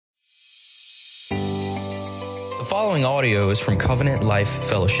following audio is from Covenant Life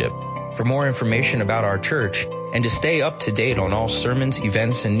Fellowship. For more information about our church and to stay up to date on all sermons,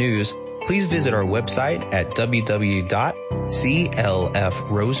 events, and news, please visit our website at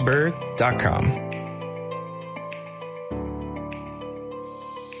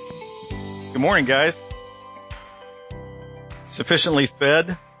www.clfroseburg.com. Good morning, guys. Sufficiently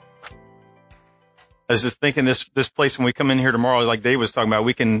fed? I was just thinking this place when we come in here tomorrow, like Dave was talking about,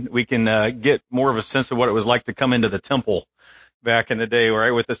 we can get more of a sense of what it was like to come into the temple back in the day,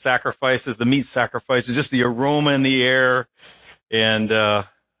 right? With the sacrifices, the meat sacrifices, just the aroma in the air, and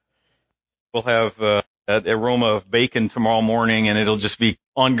we'll have that aroma of bacon tomorrow morning, and it'll just be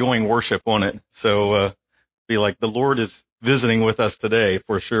ongoing worship, won't it? So be like the Lord is visiting with us today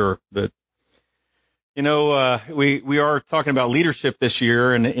for sure. But you know, we are talking about leadership this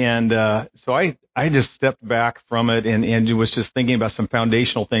year, and so I just stepped back from it and was just thinking about some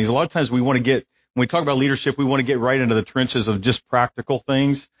foundational things. A lot of times when we talk about leadership, we want to get right into the trenches of just practical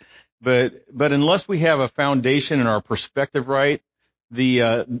things, but unless we have a foundation and our perspective right,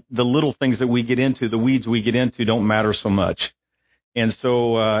 the little things that we get into, the weeds we get into, don't matter so much. And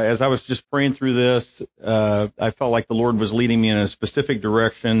so as I was just praying through this, I felt like the Lord was leading me in a specific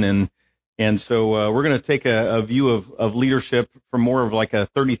direction, and so we're going to take a view of leadership from more of like a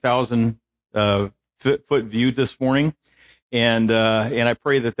 30,000 foot view this morning, and I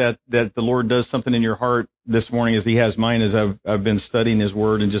pray that the Lord does something in your heart this morning as He has mine, as I've been studying His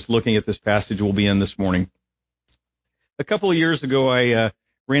Word and just looking at this passage we'll be in this morning. A couple of years ago, I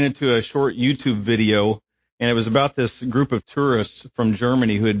ran into a short YouTube video, and it was about this group of tourists from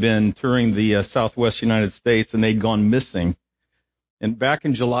Germany who had been touring the Southwest United States, and they'd gone missing. And back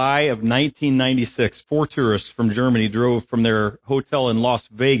in July of 1996, 4 tourists from Germany drove from their hotel in Las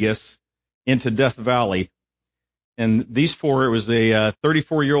Vegas into Death Valley. And these 4, it was a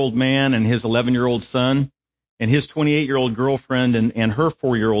 34-year-old man and his 11-year-old son, and his 28-year-old girlfriend and her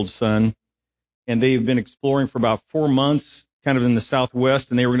 4-year-old son. And they've been exploring for about 4 months, kind of in the Southwest,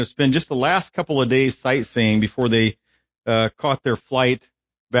 and they were going to spend just the last couple of days sightseeing before they caught their flight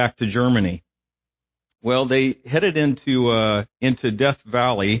back to Germany. Well, they headed into Death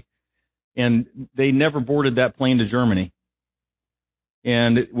Valley, and they never boarded that plane to Germany,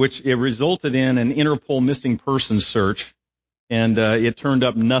 and which it resulted in an Interpol missing persons search, and it turned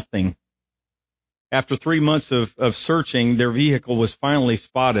up nothing. After 3 months of searching, their vehicle was finally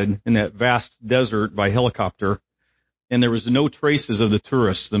spotted in that vast desert by helicopter, and there was no traces of the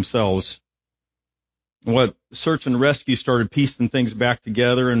tourists themselves. What search and rescue started piecing things back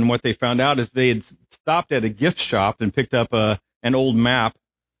together, and what they found out is they had stopped at a gift shop and picked up an old map,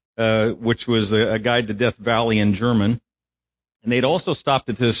 which was a guide to Death Valley in German. And they'd also stopped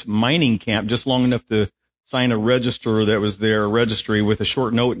at this mining camp just long enough to sign a register that was their registry with a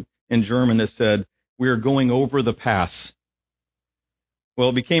short note in German that said, "We are going over the pass." Well,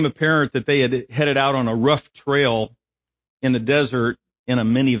 it became apparent that they had headed out on a rough trail in the desert in a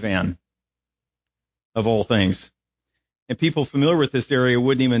minivan, of all things. And people familiar with this area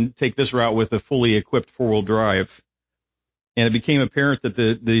wouldn't even take this route with a fully equipped 4-wheel drive. And it became apparent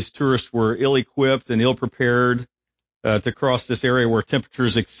that these tourists were ill-equipped and ill-prepared to cross this area where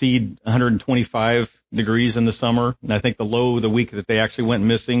temperatures exceed 125 degrees in the summer. And I think the low the week that they actually went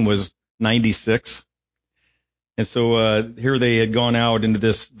missing was 96. And so here they had gone out into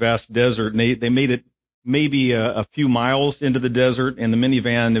this vast desert, and they made it maybe a few miles into the desert, and the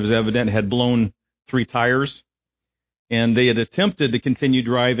minivan, it was evident, had blown 3 tires. And they had attempted to continue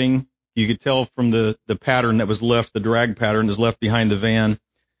driving. You could tell from the pattern that was left, the drag pattern that was left behind the van.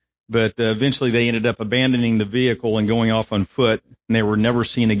 But eventually they ended up abandoning the vehicle and going off on foot, and they were never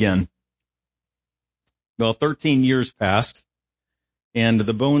seen again. Well, 13 years passed, and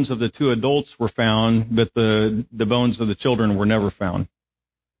the bones of the 2 adults were found, but the bones of the children were never found.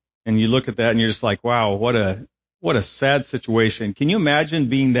 And you look at that and you're just like, wow, what a sad situation. Can you imagine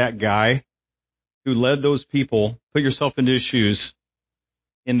being that guy who led those people? Put yourself into his shoes.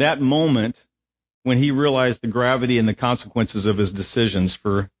 In that moment, when he realized the gravity and the consequences of his decisions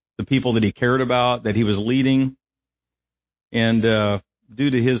for the people that he cared about, that he was leading, and due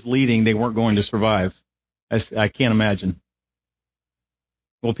to his leading, they weren't going to survive. I can't imagine.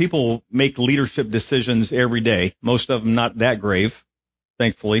 Well, people make leadership decisions every day, most of them not that grave,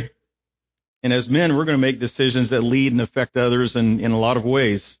 thankfully. And as men, we're going to make decisions that lead and affect others in a lot of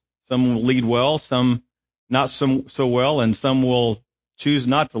ways. Some will lead well, some not so well, and some will choose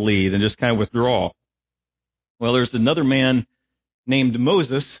not to lead and just kind of withdraw. Well, there's another man named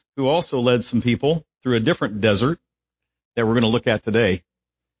Moses who also led some people through a different desert that we're going to look at today.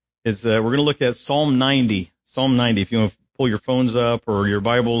 We're going to look at Psalm 90. Psalm 90, if you want to pull your phones up or your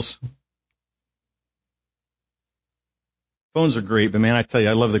Bibles. Phones are great, but man, I tell you,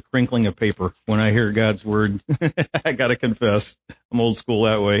 I love the crinkling of paper when I hear God's word. I gotta confess, I'm old school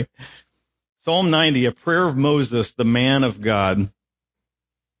that way. Psalm 90, a prayer of Moses, the man of God.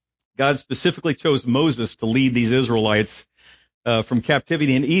 God specifically chose Moses to lead these Israelites from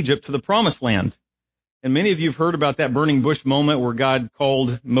captivity in Egypt to the promised land. And many of you have heard about that burning bush moment where God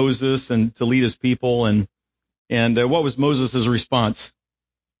called Moses and to lead his people. And what was Moses' response?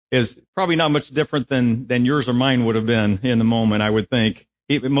 Is probably not much different than yours or mine would have been in the moment, I would think.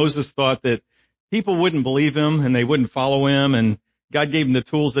 Moses thought that people wouldn't believe him and they wouldn't follow him, and God gave him the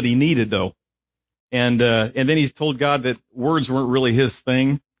tools that he needed, though. And then he's told God that words weren't really his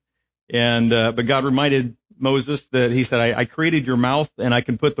thing. But God reminded Moses that he said, I created your mouth and I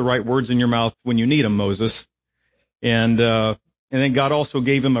can put the right words in your mouth when you need them, Moses. And then God also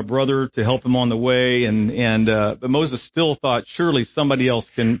gave him a brother to help him on the way. But Moses still thought surely somebody else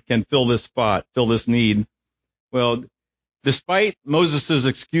can fill this spot, fill this need. Well, despite Moses'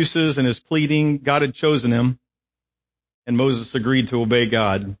 excuses and his pleading, God had chosen him, and Moses agreed to obey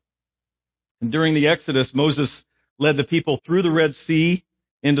God. And during the Exodus, Moses led the people through the Red Sea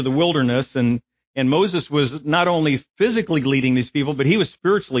into the wilderness, and Moses was not only physically leading these people, but he was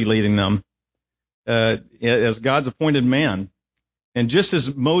spiritually leading them as God's appointed man. And just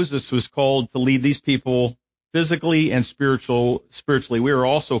as Moses was called to lead these people physically and spiritually, we are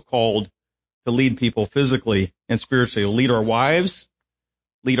also called to lead people physically and spiritually, to lead our wives,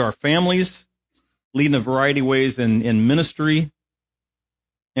 lead our families, lead in a variety of ways in ministry.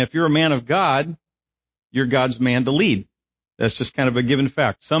 And if you're a man of God, you're God's man to lead. That's just kind of a given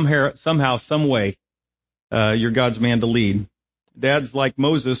fact. Somehow, some way, you're God's man to lead. Dads, like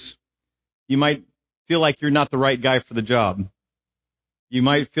Moses, you might feel like you're not the right guy for the job. You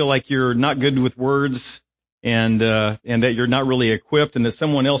might feel like you're not good with words and that you're not really equipped and that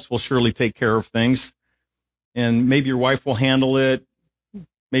someone else will surely take care of things. And maybe your wife will handle it.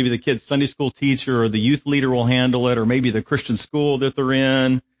 Maybe the kid's Sunday school teacher or the youth leader will handle it, or maybe the Christian school that they're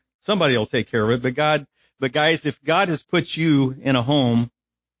in. Somebody will take care of it. But guys, if God has put you in a home,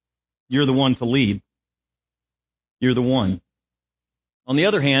 you're the one to lead. You're the one. On the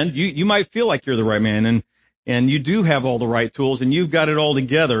other hand, you might feel like you're the right man and you do have all the right tools and you've got it all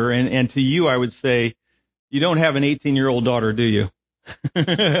together. And to you, I would say, you don't have an 18-year-old daughter, do you?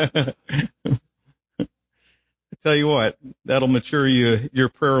 I tell you what, that'll mature your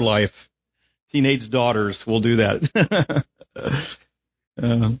prayer life. Teenage daughters will do that.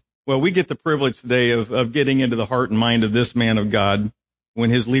 Well, we get the privilege today of getting into the heart and mind of this man of God when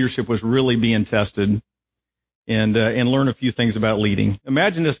his leadership was really being tested, and learn a few things about leading.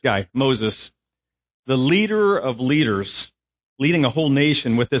 Imagine this guy, Moses, the leader of leaders, leading a whole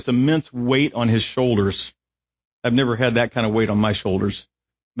nation with this immense weight on his shoulders. I've never had that kind of weight on my shoulders.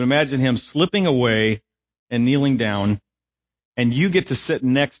 But imagine him slipping away and kneeling down, and you get to sit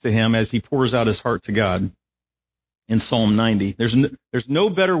next to him as he pours out his heart to God. In Psalm 90. There's no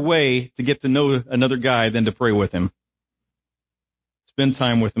better way to get to know another guy than to pray with him. Spend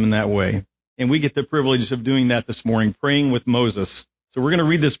time with him in that way. And we get the privilege of doing that this morning, praying with Moses. So we're going to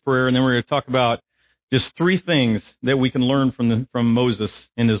read this prayer, and then we're going to talk about just 3 things that we can learn from Moses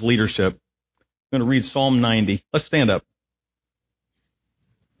in his leadership. I'm going to read Psalm 90. Let's stand up.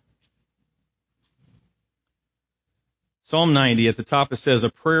 Psalm 90, at the top it says, a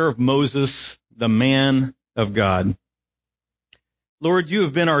prayer of Moses, the man of God. Lord, you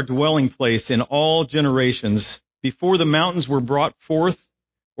have been our dwelling place in all generations. Before the mountains were brought forth,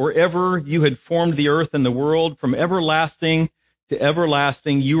 or ever you had formed the earth and the world, from everlasting to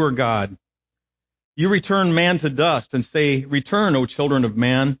everlasting, you are God. You return man to dust and say, return, O children of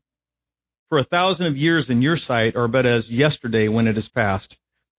man. For 1,000 of years in your sight are but as yesterday when it is past,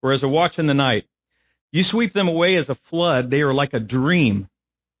 or as a watch in the night. You sweep them away as a flood. They are like a dream,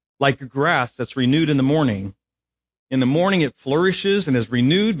 like grass that's renewed in the morning. In the morning it flourishes and is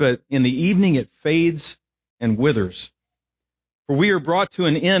renewed, but in the evening it fades and withers. For we are brought to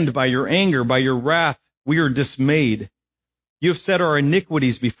an end by your anger, by your wrath we are dismayed. You have set our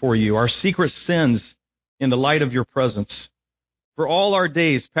iniquities before you, our secret sins in the light of your presence. For all our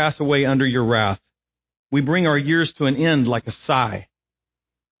days pass away under your wrath. We bring our years to an end like a sigh.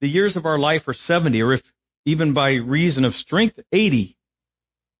 The years of our life are 70, or if even by reason of strength, 80.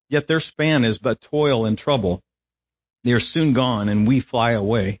 Yet their span is but toil and trouble. They are soon gone, and we fly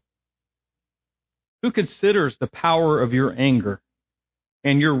away. Who considers the power of your anger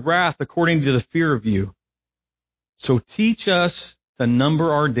and your wrath according to the fear of you? So teach us to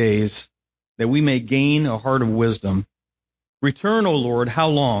number our days, that we may gain a heart of wisdom. Return, O Lord, how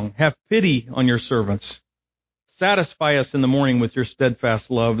long? Have pity on your servants. Satisfy us in the morning with your steadfast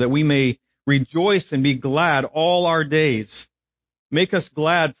love, that we may rejoice and be glad all our days. Make us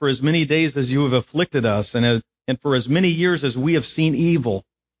glad for as many days as you have afflicted us, and for as many years as we have seen evil.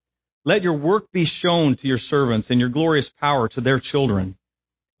 Let your work be shown to your servants, and your glorious power to their children.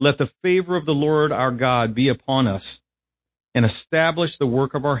 Let the favor of the Lord our God be upon us, and establish the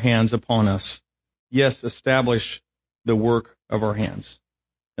work of our hands upon us. Yes, establish the work of our hands.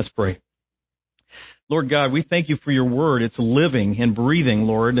 Let's pray. Lord God, we thank you for your word. It's living and breathing,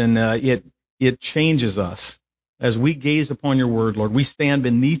 Lord, and it changes us. As we gaze upon your word, Lord, we stand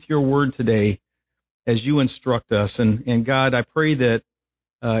beneath your word today as you instruct us. And God, I pray that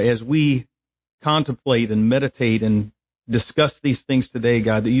as we contemplate and meditate and discuss these things today,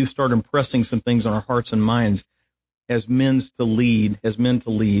 God, that you start impressing some things on our hearts and minds as men to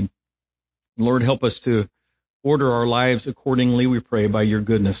lead. Lord, help us to order our lives accordingly, we pray, by your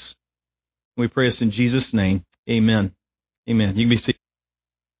goodness. We pray this in Jesus' name. Amen. Amen. You can be seated.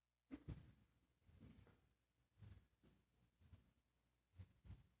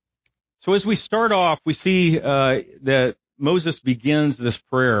 So as we start off, we see that Moses begins this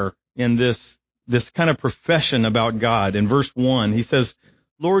prayer in this kind of profession about God. In verse 1, he says,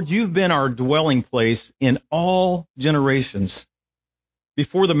 Lord, you've been our dwelling place in all generations.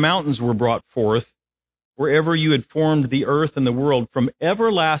 Before the mountains were brought forth, wherever you had formed the earth and the world, from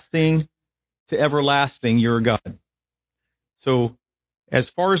everlasting to everlasting, you're God. So as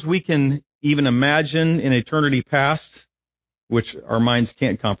far as we can even imagine in eternity past, which our minds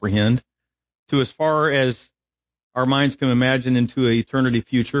can't comprehend, to as far as our minds can imagine into an eternity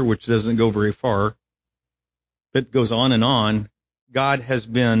future, which doesn't go very far, but goes on, God has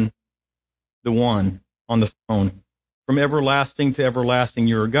been the one on the throne. From everlasting to everlasting,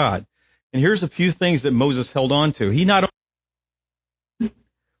 you're God. And here's a few things that Moses held on to. He not only,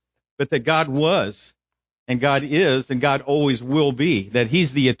 but that God was, and God is, and God always will be. That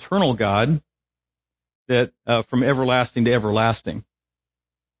he's the eternal God, that from everlasting to everlasting.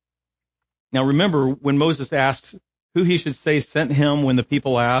 Now remember, when Moses asked who he should say sent him when the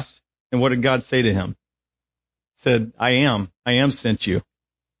people asked, and what did God say to him? He said, I am sent you.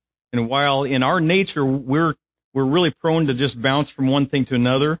 And while in our nature we're really prone to just bounce from one thing to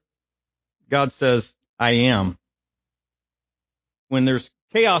another, God says, I am. When there's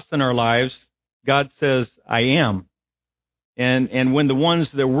chaos in our lives, God says, I am. And when the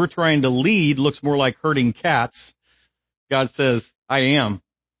ones that we're trying to lead looks more like herding cats, God says, I am.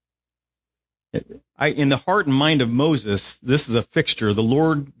 In the heart and mind of Moses, this is a fixture. The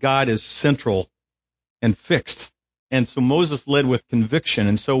Lord God is central and fixed. And so Moses led with conviction,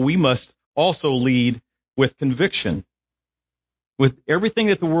 and so we must also lead with conviction. With everything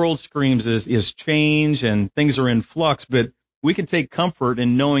that the world screams is change and things are in flux, but we can take comfort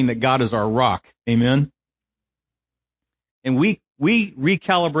in knowing that God is our rock. Amen? And we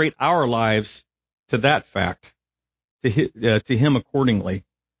recalibrate our lives to that fact, to Him accordingly.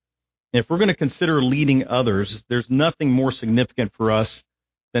 If we're going to consider leading others, there's nothing more significant for us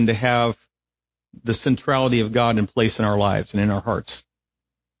than to have the centrality of God in place in our lives and in our hearts.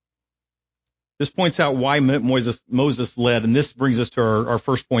 This points out why Moses led, and this brings us to our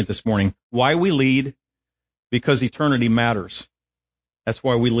first point this morning. Why we lead, because eternity matters. That's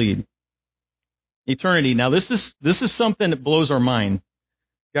why we lead. Eternity. Now this is something that blows our mind.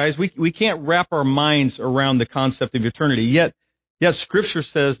 Guys, we can't wrap our minds around the concept of eternity. Yet Scripture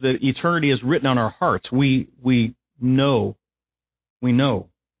says that eternity is written on our hearts. We know.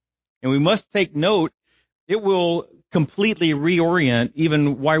 And we must take note, it will completely reorient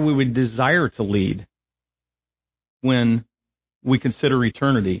even why we would desire to lead when we consider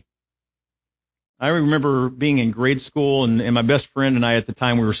eternity. I remember being in grade school, and my best friend and I at the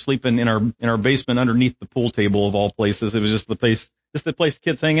time, we were sleeping in our basement underneath the pool table of all places. It was just the place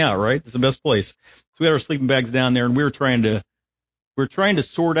kids hang out, right? It's the best place. So we had our sleeping bags down there, and we were trying to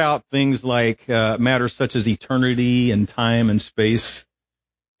sort out things like matters such as eternity and time and space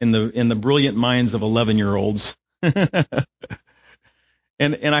in the brilliant minds of 11-year-olds.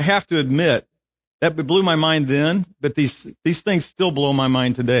 And I have to admit that blew my mind then, but these things still blow my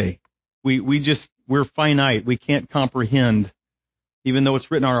mind today. We're finite. We can't comprehend, even though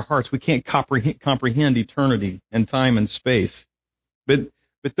it's written on our hearts, we can't comprehend eternity and time and space. But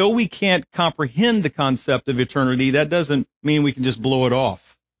though we can't comprehend the concept of eternity, that doesn't mean we can just blow it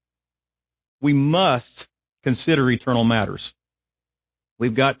off. We must consider eternal matters.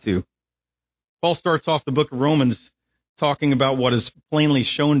 We've got to. Paul starts off the book of Romans talking about what is plainly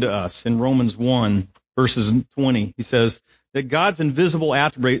shown to us in Romans 1, verses 20. He says that God's invisible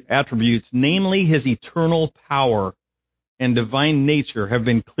attributes, namely his eternal power and divine nature, have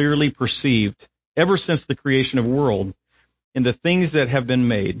been clearly perceived ever since the creation of the world in the things that have been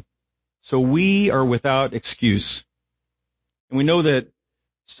made, So we are without excuse. And we know that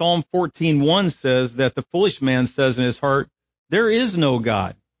Psalm 14:1 says that the foolish man says in his heart, there is no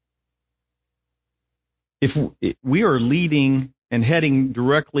God. If we are leading and heading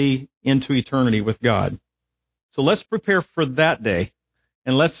directly into eternity with God. So let's prepare for that day.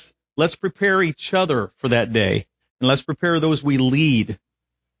 And let's prepare each other for that day. And let's prepare those we lead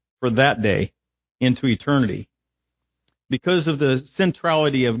for that day into eternity. Because of the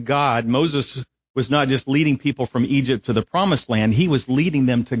centrality of God, Moses was not just leading people from Egypt to the promised land, he was leading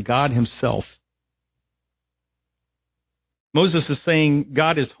them to God himself. Moses is saying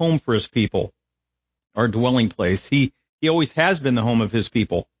God is home for his people, our dwelling place. He always has been the home of his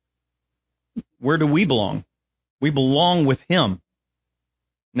people. Where do we belong? We belong with him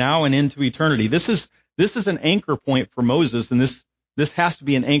now and into eternity. This is an anchor point for Moses, and this has to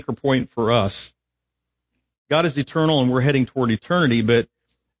be an anchor point for us. God is eternal and we're heading toward eternity, but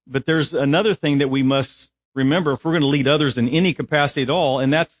there's another thing that we must remember if we're going to lead others in any capacity at all,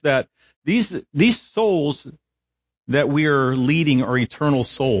 and that's that these souls that we are leading are eternal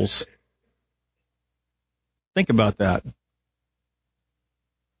souls. Think about that.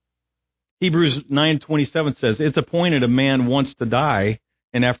 Hebrews 9:27 says, it's appointed a man wants to die,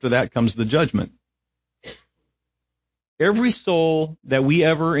 and after that comes the judgment. Every soul that we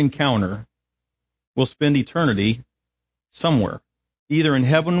ever encounter will spend eternity somewhere, either in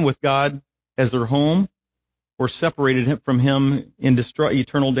heaven with God as their home or separated from him in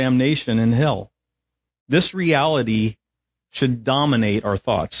eternal damnation in hell. This reality should dominate our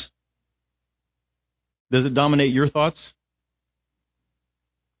thoughts. Does it dominate your thoughts?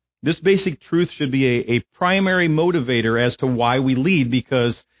 This basic truth should be a primary motivator as to why we lead,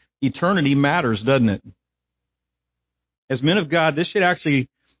 because eternity matters, doesn't it? As men of God, this should actually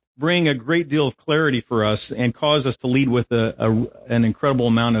bring a great deal of clarity for us and cause us to lead with an incredible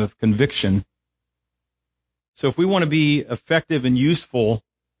amount of conviction. So if we want to be effective and useful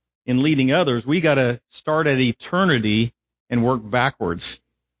in leading others, we got to start at eternity and work backwards.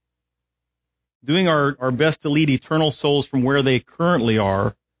 Doing our best to lead eternal souls from where they currently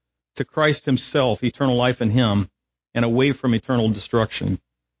are to Christ himself, eternal life in him, and away from eternal destruction.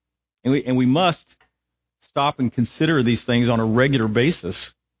 And we must stop and consider these things on a regular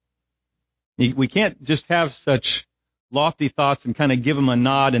basis. We can't just have such lofty thoughts and kind of give them a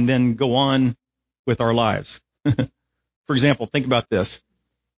nod and then go on with our lives. For example, think about this.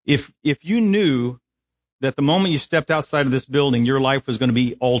 If you knew that the moment you stepped outside of this building, your life was going to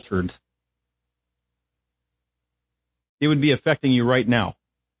be altered, it would be affecting you right now.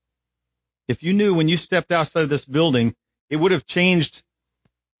 If you knew when you stepped outside of this building, it would have changed,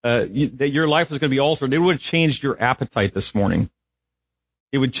 that your life was going to be altered, it would have changed your appetite this morning.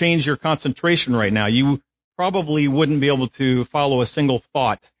 It would change your concentration right now. You probably wouldn't be able to follow a single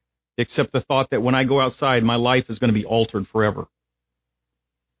thought except the thought that when I go outside, my life is going to be altered forever.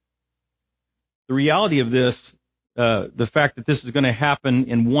 The reality of this, the fact that this is going to happen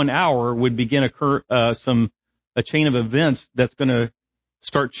in 1 hour would begin a chain of events that's going to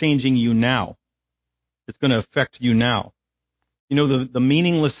start changing you now. It's going to affect you now. You know, the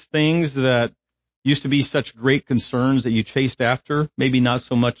meaningless things that used to be such great concerns that you chased after, maybe not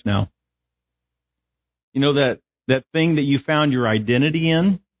so much now. You know, that thing that you found your identity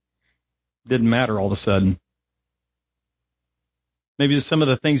in didn't matter all of a sudden. Maybe some of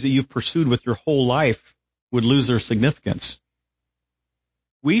the things that you've pursued with your whole life would lose their significance.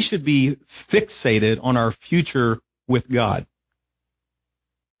 We should be fixated on our future with God.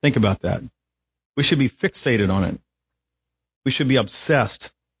 Think about that. We should be fixated on it. We should be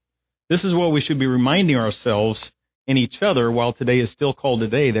obsessed. This is what we should be reminding ourselves and each other while today is still called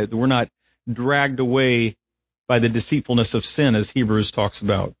today, that we're not dragged away by the deceitfulness of sin, as Hebrews talks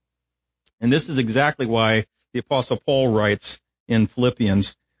about. And this is exactly why the Apostle Paul writes in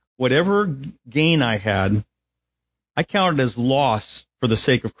Philippians, whatever gain I had, I counted as loss for the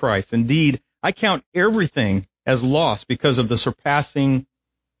sake of Christ. Indeed, I count everything as loss because of the surpassing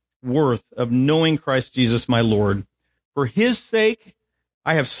worth of knowing Christ Jesus my Lord. For his sake,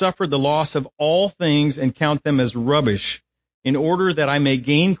 I have suffered the loss of all things and count them as rubbish in order that I may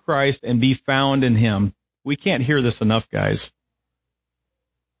gain Christ and be found in him. We can't hear this enough, guys.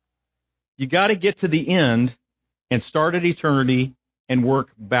 You got to get to the end and start at eternity and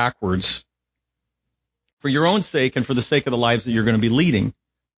work backwards for your own sake and for the sake of the lives that you're going to be leading.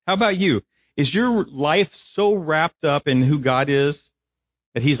 How about you? Is your life so wrapped up in who God is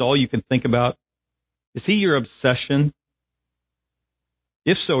that he's all you can think about? Is he your obsession?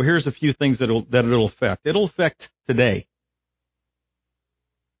 If so, here's a few things that it'll affect. It'll affect today.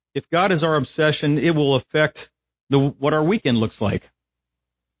 If God is our obsession, it will affect what our weekend looks like.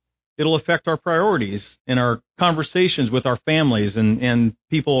 It'll affect our priorities and our conversations with our families and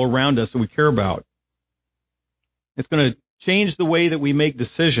people around us that we care about. It's going to change the way that we make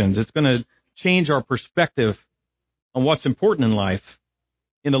decisions. It's going to change our perspective on what's important in life.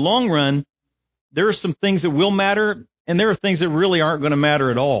 In the long run, there are some things that will matter, and there are things that really aren't going to matter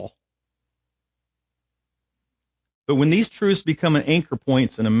at all. But when these truths become an anchor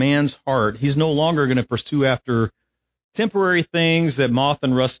points in a man's heart, he's no longer going to pursue after temporary things that moth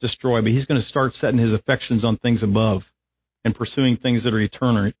and rust destroy, but he's going to start setting his affections on things above and pursuing things that are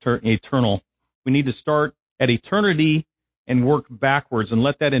eternal. We need to start at eternity and work backwards and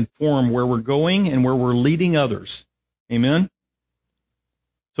let that inform where we're going and where we're leading others. Amen?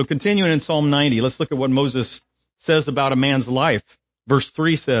 So continuing in Psalm 90, let's look at what Moses says about a man's life. Verse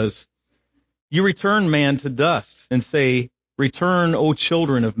 3 says, "You return man to dust and say, 'Return, O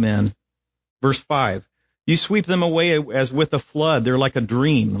children of men.'" Verse 5, "You sweep them away as with a flood. They're like a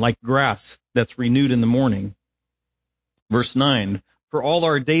dream, like grass that's renewed in the morning." Verse 9, "For all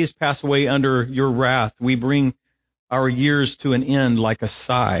our days pass away under your wrath. We bring our years to an end like a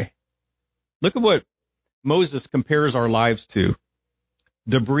sigh." Look at what Moses compares our lives to.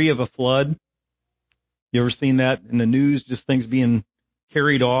 Debris of a flood. You ever seen that in the news? Just things being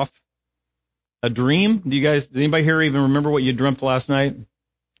carried off. A dream. Does anybody here even remember what you dreamt last night?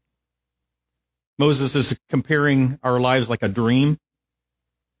 Moses is comparing our lives like a dream.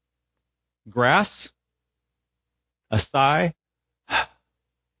 Grass. A sigh. And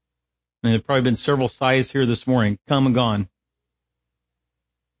there's probably been several sighs here this morning. Come and gone.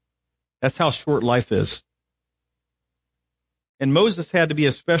 That's how short life is. And Moses had to be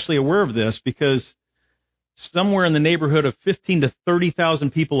especially aware of this because somewhere in the neighborhood of 15 to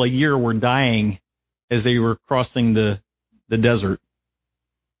 30,000 people a year were dying as they were crossing the desert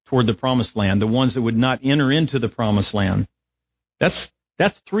toward the promised land, the ones that would not enter into the promised land. That's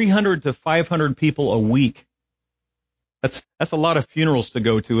 300 to 500 people a week. That's a lot of funerals to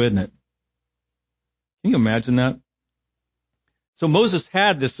go to, isn't it? Can you imagine that? So Moses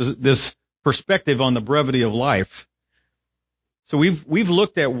had this perspective on the brevity of life. So we've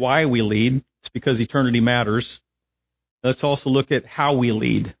looked at why we lead. It's because eternity matters. Let's also look at how we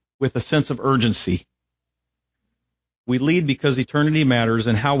lead with a sense of urgency. We lead because eternity matters,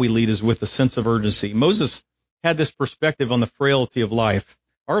 and how we lead is with a sense of urgency. Moses had this perspective on the frailty of life.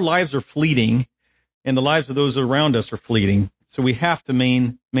 Our lives are fleeting, and the lives of those around us are fleeting. So we have to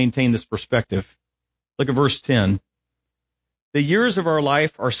maintain this perspective. Look at verse 10. "The years of our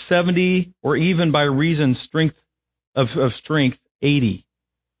life are 70, or even by reason of strength, 80.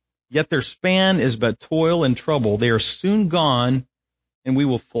 Yet their span is but toil and trouble. They are soon gone, and we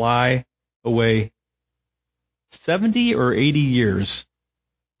will fly away." 70 or 80 years.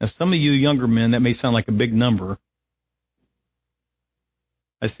 Now, some of you younger men, that may sound like a big number.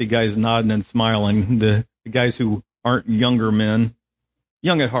 I see guys nodding and smiling. The guys who aren't younger men,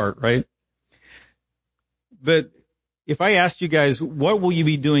 young at heart, right? But if I asked you guys, what will you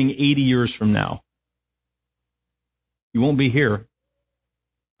be doing 80 years from now? You won't be here.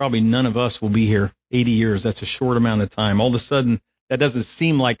 Probably none of us will be here 80 years. That's a short amount of time. All of a sudden, that doesn't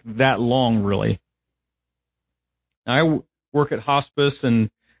seem like that long, really. I work at hospice,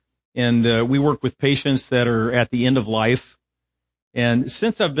 and we work with patients that are at the end of life. And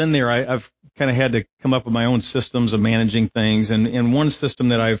since I've been there, I've kind of had to come up with my own systems of managing things. And one system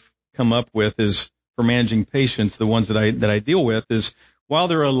that I've come up with is for managing patients, the ones that I deal with, is while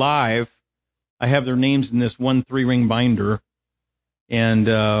they're alive, I have their names in this 1 3-ring binder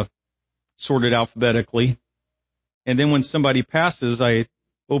and sorted alphabetically. And then when somebody passes, I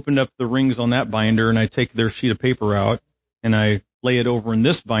open up the rings on that binder and I take their sheet of paper out and I lay it over in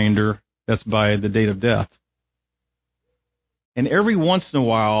this binder that's by the date of death. And every once in a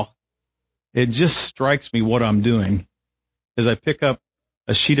while, it just strikes me what I'm doing as I pick up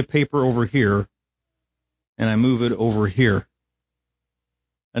a sheet of paper over here and I move it over here.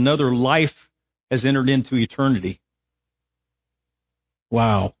 Another life has entered into eternity.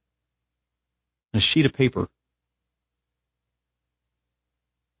 Wow. A sheet of paper.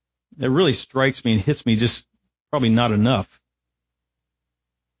 That really strikes me and hits me just probably not enough.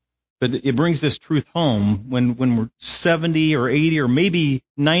 But it brings this truth home when we're 70 or 80 or maybe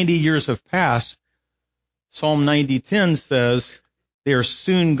 90 years have passed. Psalm 90:10 says, "They are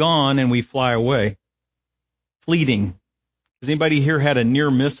soon gone and we fly away." Fleeting. Has anybody here had a near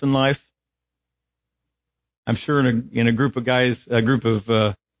miss in life? I'm sure in a group of guys, a group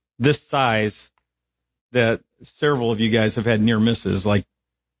of this size, that several of you guys have had near misses, like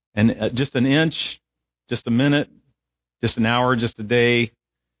just an inch, just a minute, just an hour, just a day.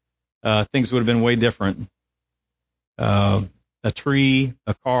 Things would have been way different. a tree,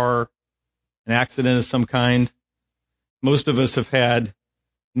 a car, an accident of some kind. Most of us have had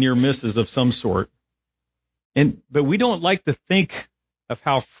near misses of some sort. But we don't like to think of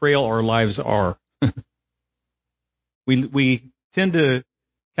how frail our lives are. We tend to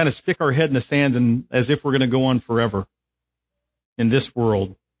kind of stick our head in the sands and as if we're going to go on forever in this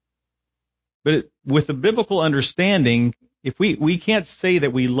world. But with the biblical understanding, if we can't say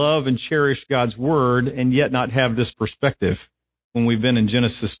that we love and cherish God's word and yet not have this perspective when we've been in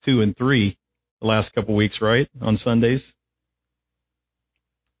Genesis 2 and 3 the last couple weeks, right, on Sundays.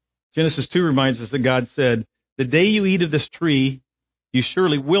 Genesis 2 reminds us that God said, the day you eat of this tree, you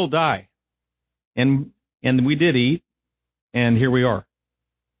surely will die. And we did eat, and here we are.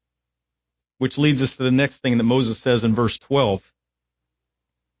 Which leads us to the next thing that Moses says in verse 12.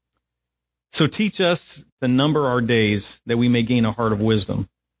 So teach us to number our days that we may gain a heart of wisdom.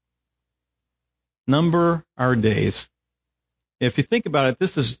 Number our days. If you think about it,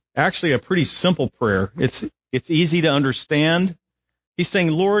 this is actually a pretty simple prayer. It's easy to understand. He's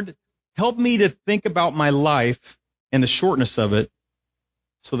saying, Lord, help me to think about my life and the shortness of it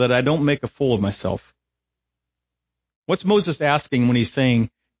so that I don't make a fool of myself. What's Moses asking when he's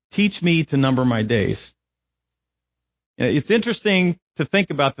saying, teach me to number my days? It's interesting to think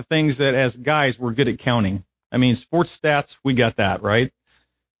about the things that as guys we're good at counting. I mean, sports stats, we got that, right?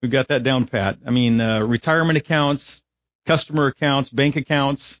 We got that down pat. I mean, retirement accounts, customer accounts, bank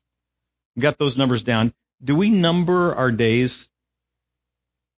accounts, we got those numbers down. Do we number our days?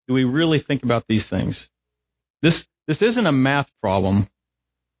 Do we really think about these things? This isn't a math problem.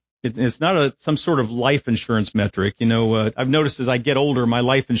 It's not some sort of life insurance metric. You know, I've noticed as I get older, my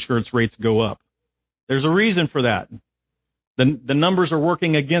life insurance rates go up. There's a reason for that. The numbers are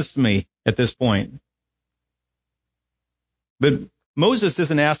working against me at this point. But Moses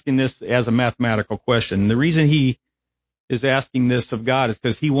isn't asking this as a mathematical question. The reason he is asking this of God is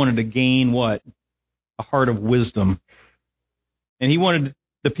because he wanted to gain what? A heart of wisdom. And he wanted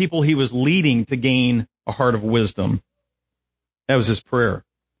the people he was leading to gain a heart of wisdom. That was his prayer.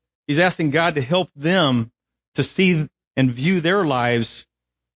 He's asking God to help them to see and view their lives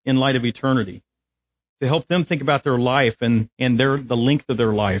in light of eternity, to help them think about their life and the length of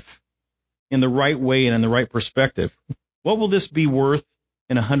their life in the right way and in the right perspective. What will this be worth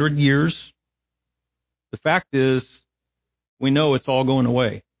in 100 years? The fact is, we know it's all going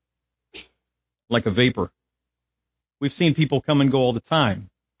away like a vapor. We've seen people come and go all the time.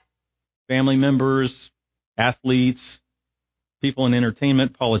 Family members, athletes, people in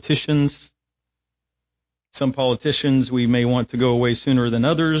entertainment, politicians. Some politicians we may want to go away sooner than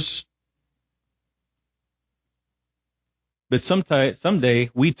others. But someday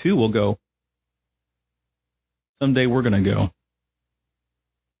we too will go. Someday we're going to go.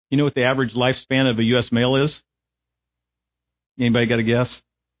 You know what the average lifespan of a U.S. male is? Anybody got a guess?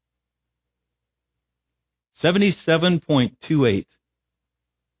 77.28.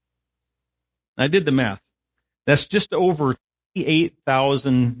 I did the math. That's just over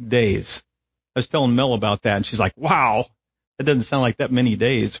 28,000 days. I was telling Mel about that, and she's like, wow, that doesn't sound like that many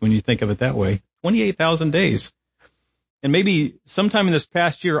days when you think of it that way. 28,000 days. And maybe sometime in this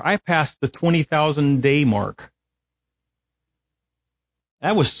past year, I passed the 20,000 day mark.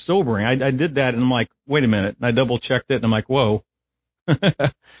 That was sobering. I did that, and I'm like, wait a minute. And I double-checked it, and I'm like, whoa.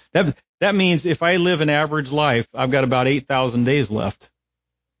 That means if I live an average life, I've got about 8,000 days left.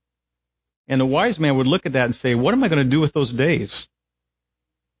 And a wise man would look at that and say, what am I going to do with those days?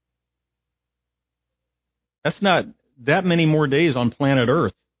 That's not that many more days on planet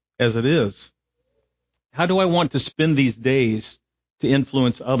Earth as it is. How do I want to spend these days to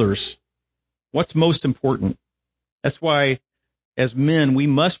influence others? What's most important? That's why, as men, we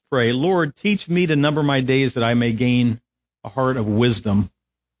must pray, Lord, teach me to number my days that I may gain a heart of wisdom.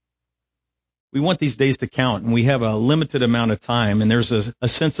 We want these days to count, and we have a limited amount of time, and there's a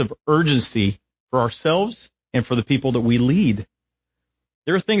sense of urgency for ourselves and for the people that we lead.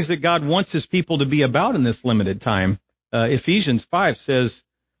 There are things that God wants his people to be about in this limited time. Ephesians 5 says,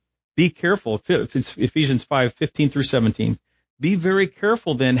 be careful. It's Ephesians 5:15 through 17. Be very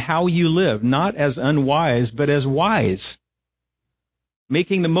careful then how you live, not as unwise, but as wise,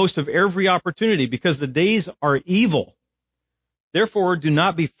 making the most of every opportunity, because the days are evil. Therefore, do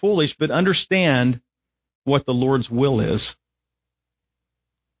not be foolish, but understand what the Lord's will is.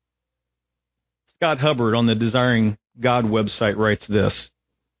 Scott Hubbard on the Desiring God website writes this.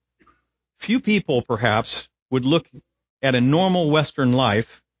 Few people, perhaps, would look at a normal Western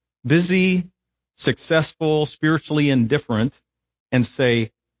life, busy, successful, spiritually indifferent, and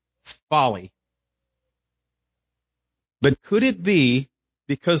say, folly. But could it be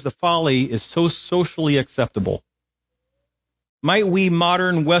because the folly is so socially acceptable? Might we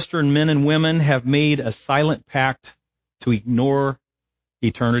modern Western men and women have made a silent pact to ignore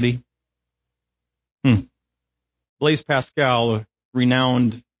eternity? Blaise Pascal, a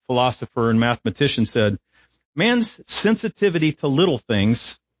renowned philosopher and mathematician, said, man's sensitivity to little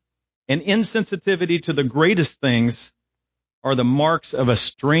things and insensitivity to the greatest things are the marks of a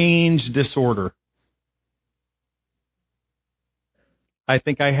strange disorder. I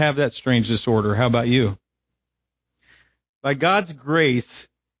think I have that strange disorder. How about you? By God's grace,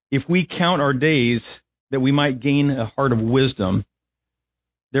 if we count our days that we might gain a heart of wisdom,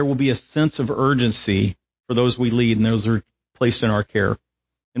 there will be a sense of urgency for those we lead and those who are placed in our care.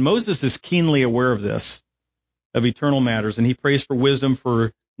 And Moses is keenly aware of this, of eternal matters, and he prays for wisdom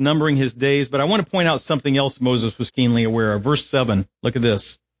for numbering his days. But I want to point out something else Moses was keenly aware of. Verse 7, look at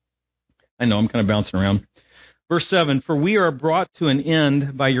this. I know I'm kind of bouncing around. Verse 7, for we are brought to an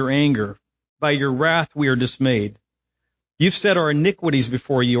end by your anger. By your wrath we are dismayed. You've set our iniquities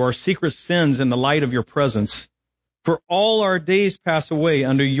before you, our secret sins in the light of your presence. For all our days pass away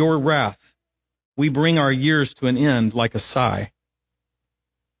under your wrath. We bring our years to an end like a sigh.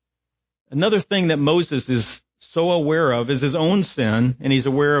 Another thing that Moses is so aware of is his own sin, and he's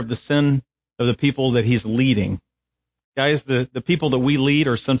aware of the sin of the people that he's leading. Guys, the people that we lead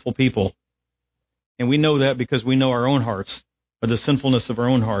are sinful people. And we know that because we know our own hearts, or the sinfulness of our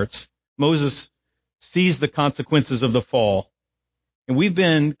own hearts. Moses sees the consequences of the fall. And we've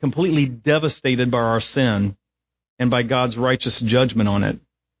been completely devastated by our sin and by God's righteous judgment on it.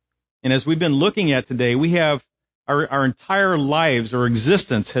 And as we've been looking at today, we have our entire lives, our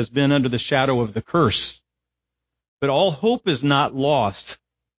existence has been under the shadow of the curse. But all hope is not lost.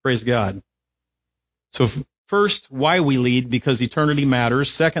 Praise God. So first, why we lead, because eternity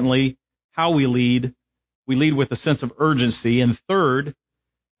matters. Secondly, how we lead with a sense of urgency. And third,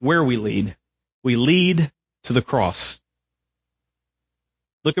 where we lead. We lead to the cross.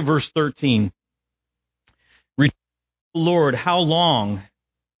 Look at verse 13. Lord, how long?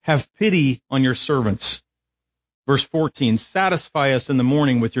 Have pity on your servants. Verse 14, satisfy us in the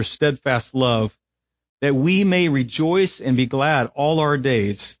morning with your steadfast love, that we may rejoice and be glad all our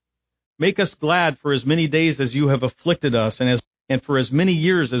days. Make us glad for as many days as you have afflicted us, and for as many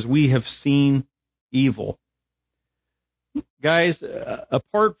years as we have seen evil. Guys,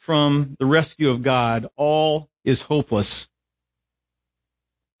 apart from the rescue of God, all is hopeless.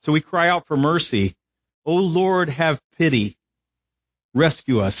 So we cry out for mercy. O Lord, have pity.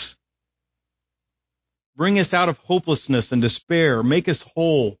 Rescue us. Bring us out of hopelessness and despair. Make us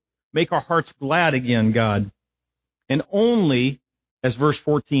whole. Make our hearts glad again, God. And only, as verse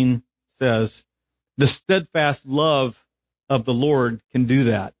 14 says, the steadfast love of the Lord can do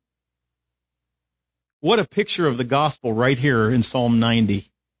that. What a picture of the gospel right here in Psalm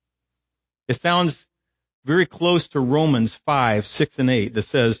 90. It sounds very close to Romans 5, 6, and 8 that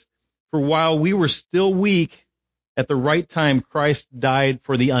says, for while we were still weak, at the right time Christ died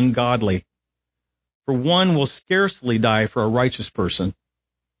for the ungodly. For one will scarcely die for a righteous person.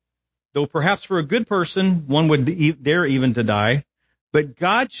 Though perhaps for a good person, one would dare even to die. But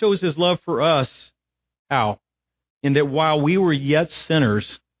God shows his love for us, how? In that while we were yet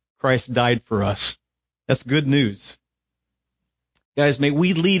sinners, Christ died for us. That's good news. Guys, may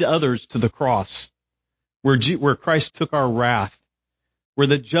we lead others to the cross, where Christ took our wrath, where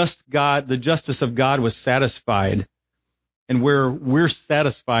the justice of God was satisfied, and where we're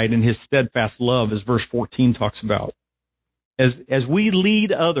satisfied in his steadfast love, as verse 14 talks about. As we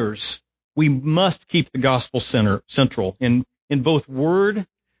lead others, we must keep the gospel central in both word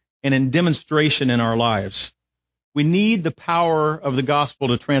and in demonstration in our lives. We need the power of the gospel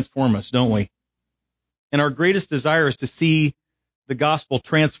to transform us, don't we? And our greatest desire is to see the gospel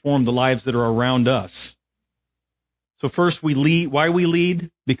transform the lives that are around us. So first, we lead. Why we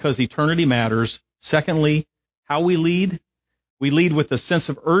lead? Because eternity matters. Secondly, how we lead. We lead with a sense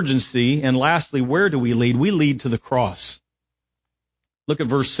of urgency. And lastly, where do we lead? We lead to the cross. Look at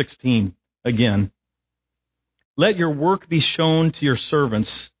verse 16 again. Let your work be shown to your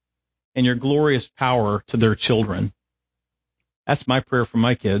servants and your glorious power to their children. That's my prayer for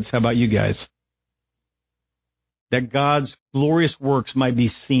my kids. How about you guys? That God's glorious works might be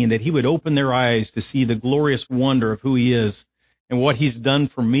seen, that he would open their eyes to see the glorious wonder of who he is and what he's done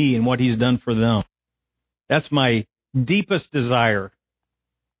for me and what he's done for them. That's my deepest desire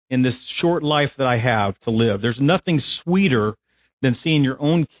in this short life that I have to live. There's nothing sweeter than seeing your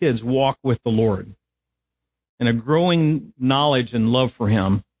own kids walk with the Lord and a growing knowledge and love for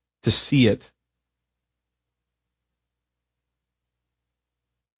him, to see it.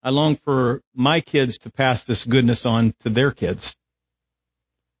 I long for my kids to pass this goodness on to their kids,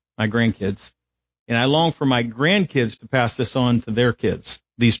 my grandkids. And I long for my grandkids to pass this on to their kids,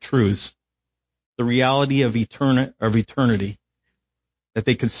 these truths, the reality of eternity, that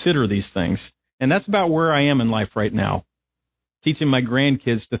they consider these things. And that's about where I am in life right now, teaching my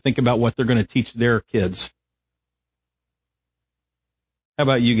grandkids to think about what they're going to teach their kids. How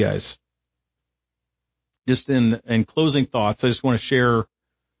about you guys? Just in closing thoughts, I just want to share a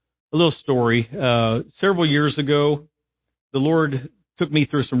little story. Several years ago, the Lord took me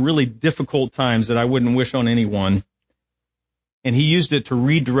through some really difficult times that I wouldn't wish on anyone. And he used it to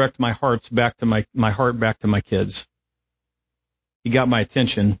redirect my heart back to my kids. He got my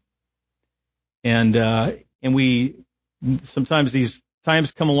attention. And we, sometimes these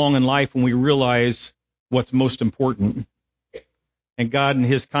times come along in life when we realize what's most important. And God in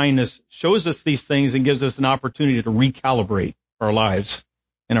his kindness shows us these things and gives us an opportunity to recalibrate our lives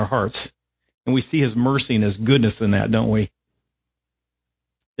and our hearts. And we see his mercy and his goodness in that, don't we?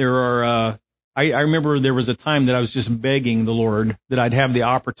 There are, I remember there was a time that I was just begging the Lord that I'd have the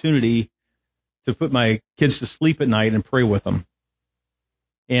opportunity to put my kids to sleep at night and pray with them.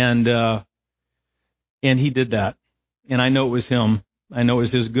 And he did that. And I know it was him. I know it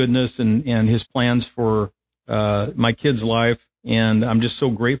was his goodness and his plans for, my kids' life. And I'm just so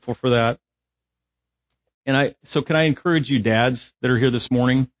grateful for that. So can I encourage you dads that are here this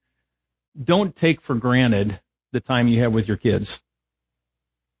morning? Don't take for granted the time you have with your kids.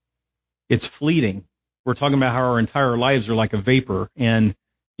 It's fleeting. We're talking about how our entire lives are like a vapor. And,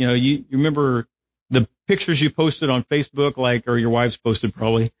 you remember the pictures you posted on Facebook, or your wife's posted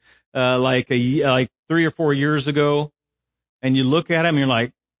probably, like 3 or 4 years ago, and you look at them and you're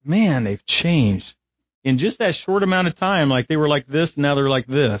like, man, they've changed. In just that short amount of time, like they were like this, and now they're like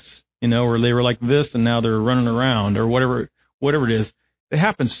this, or they were like this, and now they're running around, or whatever it is. It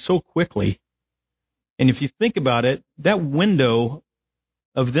happens so quickly. And if you think about it, that window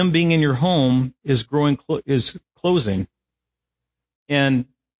of them being in your home is closing. And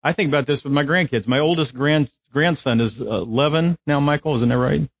I think about this with my grandkids. My oldest grandson is 11 now, Michael, isn't that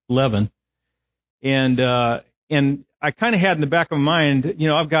right? 11. And I kind of had in the back of my mind,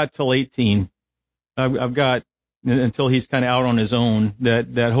 I've got till 18. I've got until he's kind of out on his own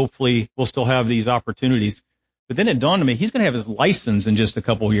that hopefully we'll still have these opportunities. But then it dawned on me, he's going to have his license in just a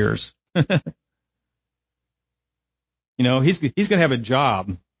couple of years. He's going to have a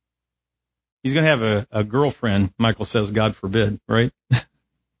job. He's going to have a girlfriend. Michael says, God forbid, right?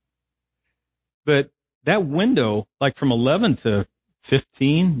 But that window, like from 11 to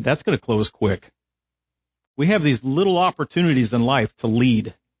 15, that's going to close quick. We have these little opportunities in life to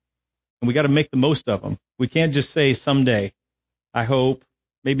lead, and we got to make the most of them. We can't just say someday, I hope,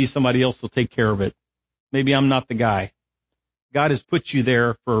 maybe somebody else will take care of it. Maybe I'm not the guy. God has put you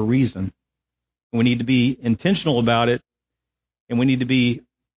there for a reason. And we need to be intentional about it. And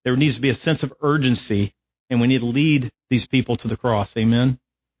there needs to be a sense of urgency, and we need to lead these people to the cross. Amen.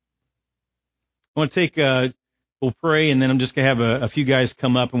 I want to we'll pray, and then I'm just going to have a few guys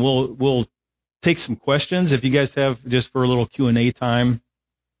come up, and we'll take some questions if you guys have, just for a little Q&A time.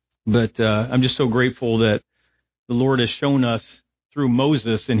 But I'm just so grateful that the Lord has shown us through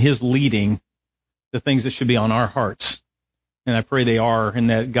Moses and his leading the things that should be on our hearts. And I pray they are, and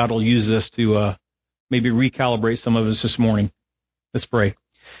that God will use this to maybe recalibrate some of us this morning. Let's pray.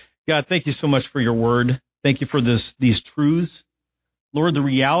 God, thank you so much for your word. Thank you for these truths. Lord, the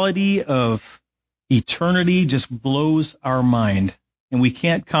reality of eternity just blows our mind, and we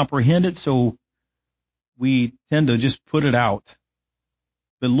can't comprehend it, so we tend to just put it out.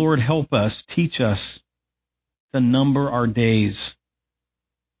 But Lord, help us, teach us to number our days,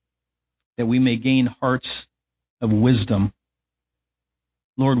 that we may gain hearts of wisdom.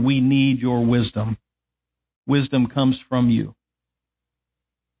 Lord, we need your wisdom. Wisdom comes from you.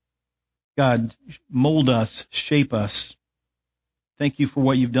 God, mold us, shape us. Thank you for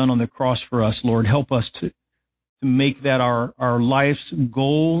what you've done on the cross for us, Lord. Help us to make that our life's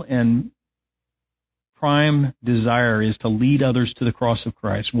goal and prime desire is to lead others to the cross of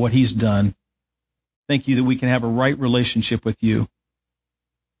Christ, what he's done. Thank you that we can have a right relationship with you.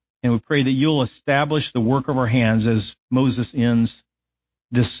 And we pray that you'll establish the work of our hands, as Moses ends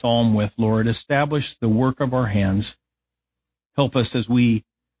this psalm with, Lord. Establish the work of our hands. Help us as we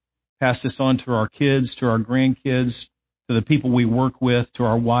pass this on to our kids, to our grandkids, to the people we work with, to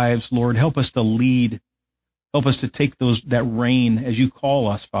our wives, Lord. Help us to lead. Help us to take that reign as you call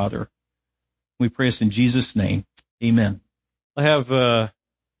us, Father. We pray this in Jesus' name. Amen. I have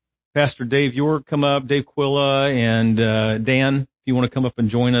Pastor Dave York come up, Dave Quilla, and Dan, if you want to come up and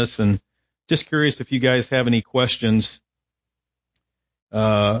join us. And just curious if you guys have any questions,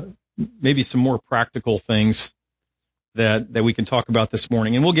 maybe some more practical things. that we can talk about this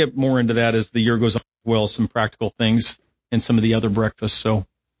morning. And we'll get more into that as the year goes on as well, some practical things and some of the other breakfasts. So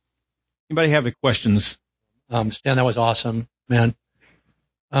anybody have any questions? Stan, that was awesome, man.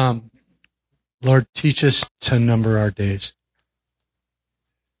 Lord, teach us to number our days.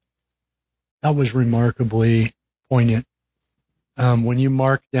 That was remarkably poignant. When you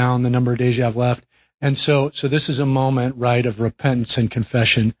mark down the number of days you have left. And so this is a moment, right, of repentance and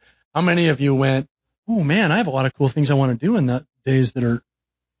confession. How many of you went, oh man, I have a lot of cool things I want to do in the days that are,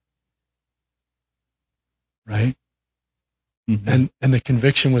 right? Mm-hmm. And the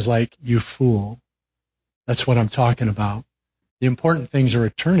conviction was like, you fool. That's what I'm talking about. The important things are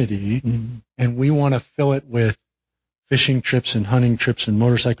eternity, mm-hmm. and we want to fill it with fishing trips and hunting trips and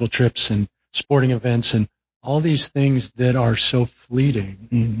motorcycle trips and sporting events and all these things that are so fleeting.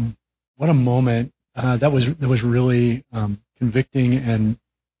 Mm-hmm. What a moment. That was really convicting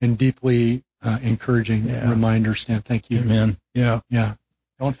and deeply encouraging reminder, Stan. Thank you. Amen. Yeah. Yeah.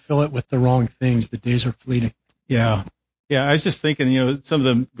 Don't fill it with the wrong things. The days are fleeting. Yeah. Yeah. I was just thinking, some of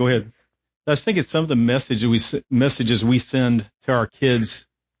them, go ahead. I was thinking some of the messages we send to our kids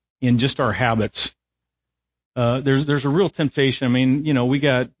in just our habits. There's a real temptation. I mean, we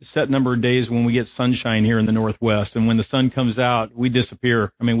got a set number of days when we get sunshine here in the Northwest, and when the sun comes out, we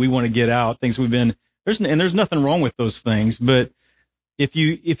disappear. I mean, we want to get out. There's nothing wrong with those things, but if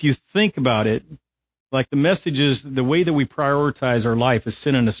you think about it, like the messages, the way that we prioritize our life is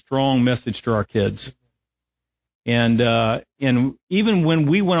sending a strong message to our kids. And even when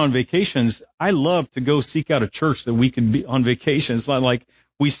we went on vacations, I love to go seek out a church that we could be on vacation. It's not like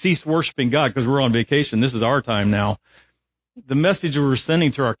we ceased worshiping God because we're on vacation. This is our time now. The message we're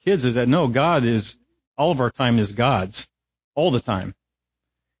sending to our kids is that no, all of our time is God's all the time.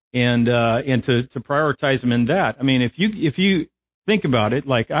 And to prioritize them in that. I mean, if you think about it,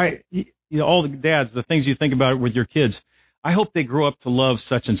 like all the dads, the things you think about with your kids, I hope they grow up to love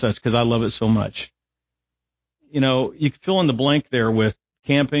such and such because I love it so much. You can fill in the blank there with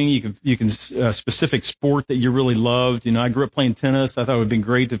camping. You can specific sport that you really loved. I grew up playing tennis. I thought it would have been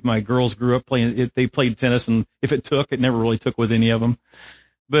great if my girls grew up playing. If they played tennis, and if it never really took with any of them.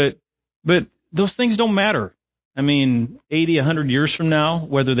 But those things don't matter. I mean, 80, 100 years from now,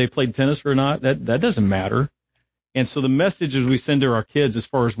 whether they played tennis or not, that doesn't matter. And so the messages we send to our kids as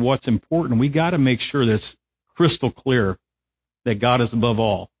far as what's important, we got to make sure that's crystal clear that God is above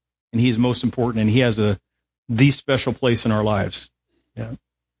all, and He's most important, and He has the special place in our lives. Yeah.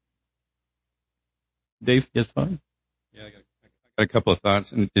 Dave, yes, thought? Yeah, I got a couple of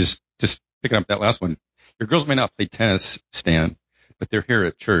thoughts, and just picking up that last one. Your girls may not play tennis, Stan, but they're here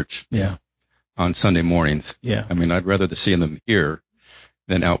at church. Yeah. On Sunday mornings. Yeah. I mean, I'd rather see them here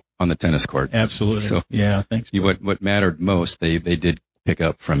than out on the tennis court. Absolutely. So yeah, thanks. What mattered most, they did pick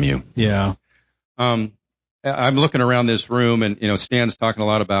up from you. Yeah. I'm looking around this room, and Stan's talking a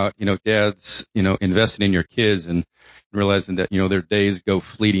lot about dads investing in your kids and realizing that their days go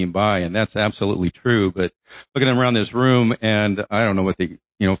fleeting by, and that's absolutely true. But looking around this room, and I don't know what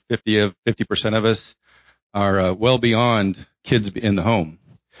 50% of us are well beyond kids in the home.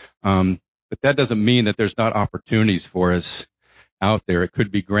 But that doesn't mean that there's not opportunities for us out there. It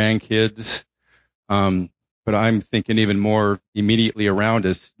could be grandkids. But I'm thinking even more immediately around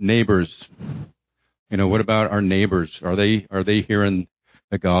us, neighbors. What about our neighbors? Are they hearing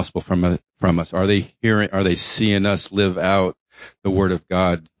the gospel from us? Are they seeing us live out the word of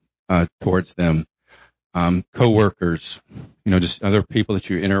God, towards them? Coworkers, just other people that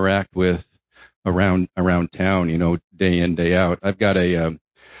you interact with around town, day in, day out.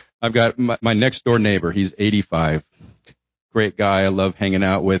 I've got my next door neighbor. He's 85. Great guy. I love hanging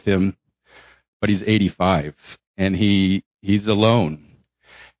out with him, but he's 85 and he's alone,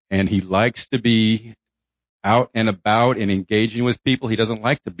 and he likes to be out and about and engaging with people. He doesn't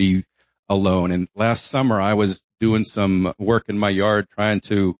like to be alone. And last summer I was doing some work in my yard trying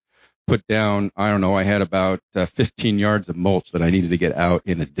to put down, I had about 15 yards of mulch that I needed to get out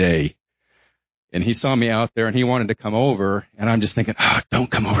in a day. And he saw me out there and he wanted to come over, and I'm just thinking, don't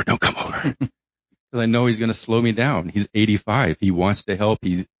come over. Because I know he's going to slow me down. He's 85. He wants to help.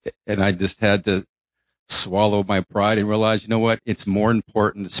 And I just had to swallow my pride and realize, it's more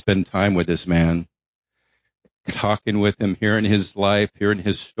important to spend time with this man, talking with him, hearing his life, hearing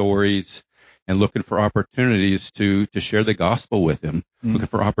his stories, and looking for opportunities to share the gospel with him, looking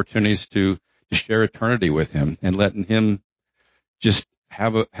for opportunities to share eternity with him, and letting him just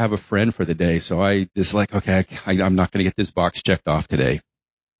have a friend for the day. So I just okay, I'm not going to get this box checked off today.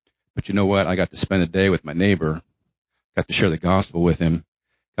 But you know what? I got to spend a day with my neighbor, got to share the gospel with him,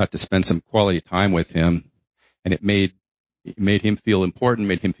 got to spend some quality time with him, and it made him feel important,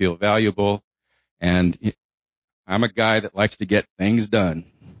 made him feel valuable. And I'm a guy that likes to get things done.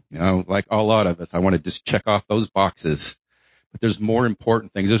 You know, like a lot of us, I want to just check off those boxes. But there's more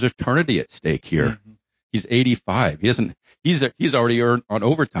important things. There's eternity at stake here. Mm-hmm. He's 85. He's already earned on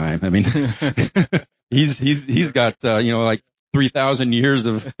overtime. I mean, he's got, like 3,000 years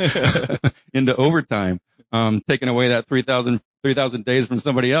of into overtime, taking away that 3,000 days from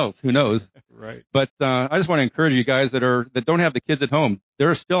somebody else. Who knows? Right. But, I just want to encourage you guys that don't have the kids at home. There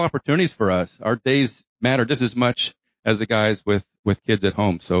are still opportunities for us. Our days matter just as much as the guys with kids at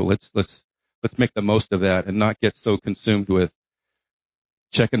home. So let's make the most of that and not get so consumed with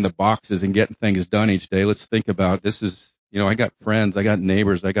checking the boxes and getting things done each day. Let's think about this is, I got friends, I got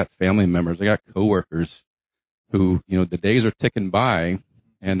neighbors, I got family members, I got coworkers who, the days are ticking by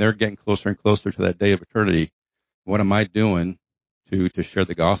and they're getting closer and closer to that day of eternity. What am I doing to share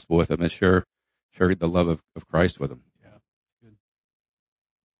the gospel with them and share the love of Christ with them? Yeah, good.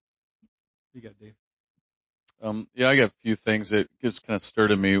 You got Dave. I got a few things that just kind of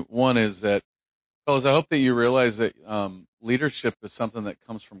stirred in me. One is that, fellas, I hope that you realize that leadership is something that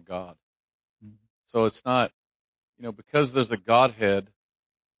comes from God. Mm-hmm. So it's not, because there's a Godhead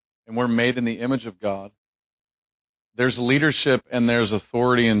and we're made in the image of God, there's leadership and there's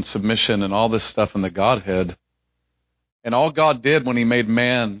authority and submission and all this stuff in the Godhead. And all God did when he made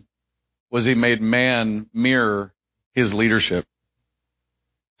man was he made man mirror his leadership.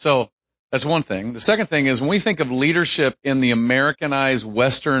 So that's one thing. The second thing is when we think of leadership in the Americanized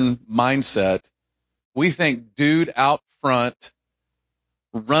Western mindset, we think dude out front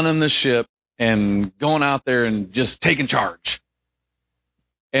running the ship and going out there and just taking charge.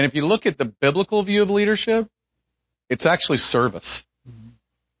 And if you look at the biblical view of leadership, it's actually service. Mm-hmm.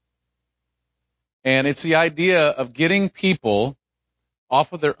 And it's the idea of getting people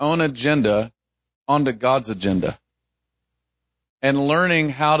off of their own agenda onto God's agenda and learning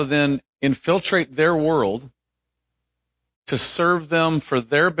how to then infiltrate their world to serve them for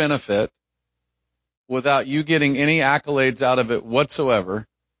their benefit without you getting any accolades out of it whatsoever,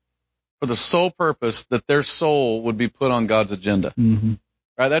 for the sole purpose that their soul would be put on God's agenda. Mm-hmm.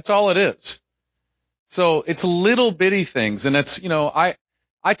 Right? That's all it is. So it's little bitty things, and it's,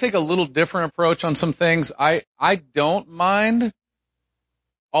 I take a little different approach on some things. I don't mind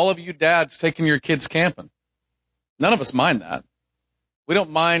all of you dads taking your kids camping. None of us mind that. We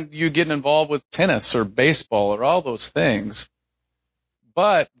don't mind you getting involved with tennis or baseball or all those things.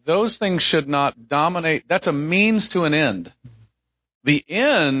 But those things should not dominate. That's a means to an end. The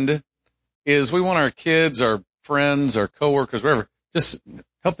end is we want our kids, our friends, our coworkers, whatever, just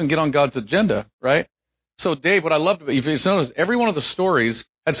help them get on God's agenda, right? So Dave, what I loved about you, if you notice, every one of the stories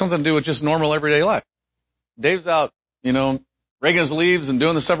had something to do with just normal everyday life. Dave's out, raking his leaves and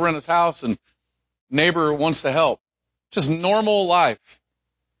doing the stuff around his house, and neighbor wants to help. Just normal life,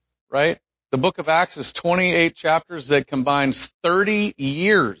 right? The book of Acts is 28 chapters that combines 30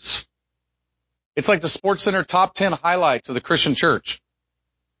 years. It's like the Sports Center top 10 highlights of the Christian church,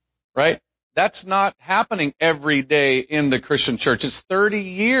 right? That's not happening every day in the Christian church. It's 30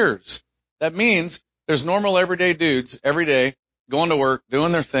 years. That means there's normal everyday dudes every day going to work,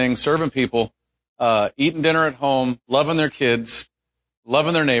 doing their thing, serving people, eating dinner at home, loving their kids,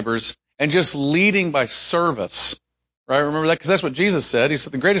 loving their neighbors, and just leading by service. Right? Remember that? Because that's what Jesus said. He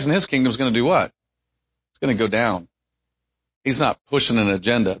said the greatest in his kingdom is going to do what? It's going to go down. He's not pushing an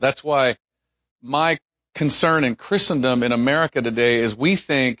agenda. That's why my concern in Christendom in America today is we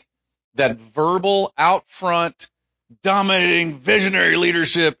think that verbal, out front, dominating, visionary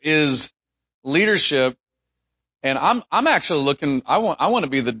leadership is leadership. And I'm actually looking, I want to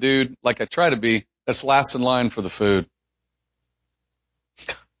be the dude, like I try to be, that's last in line for the food.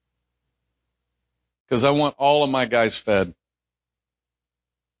 Because I want all of my guys fed.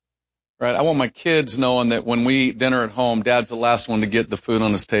 Right? I want my kids knowing that when we eat dinner at home, Dad's the last one to get the food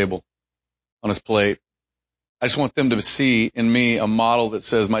on his table, on his plate. I just want them to see in me a model that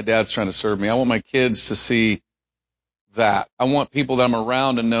says my dad's trying to serve me. I want my kids to see that. I want people that I'm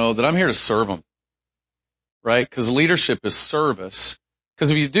around to know that I'm here to serve them. Right? Because leadership is service.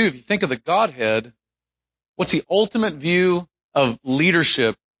 Because if you think of the Godhead, what's the ultimate view of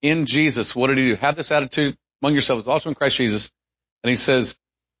leadership in Jesus? What did he do? Have this attitude among yourselves, also in Christ Jesus. And he says,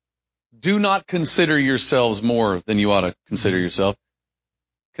 do not consider yourselves more than you ought to consider yourself.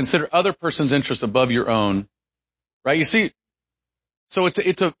 Consider other person's interests above your own. Right? You see, so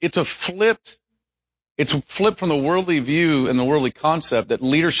it's flipped from the worldly view and the worldly concept that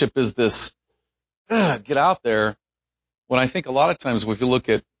leadership is this, get out there. When I think a lot of times if you look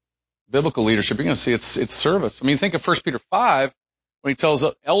at biblical leadership, you're going to see it's service. I mean, think of 1 Peter 5, when he tells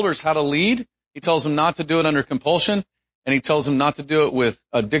elders how to lead. He tells them not to do it under compulsion, and he tells them not to do it with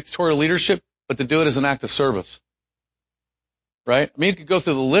a dictatorial leadership, but to do it as an act of service. right? I mean, you could go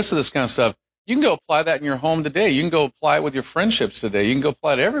through the list of this kind of stuff. You can go apply that in your home today. You can go apply it with your friendships today. You can go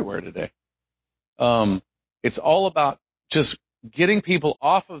apply it everywhere today. It's all about just getting people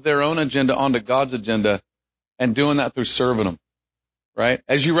off of their own agenda onto God's agenda and doing that through serving them, right?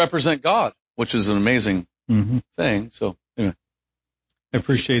 As you represent God, which is an amazing thing. So, anyway. I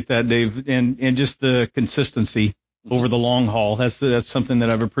appreciate that, Dave, and just the consistency over the long haul. That's something that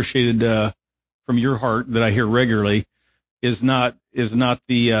I've appreciated from your heart that I hear regularly. Is not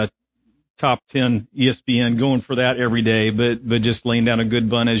the top 10 ESPN going for that every day, but just laying down a good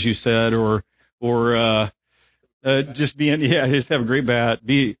bun, as you said, or just just have a great bat.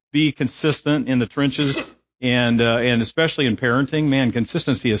 Be consistent in the trenches, and especially in parenting, man,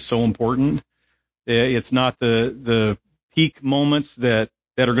 consistency is so important. It's not the peak moments that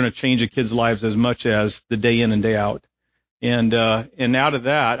are going to change a kid's lives as much as the day in and day out. And out of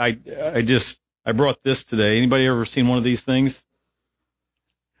that, I brought this today. Anybody ever seen one of these things?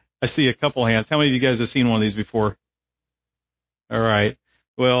 I see a couple hands. How many of you guys have seen one of these before? All right.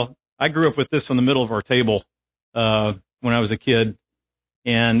 Well, I grew up with this in the middle of our table when I was a kid,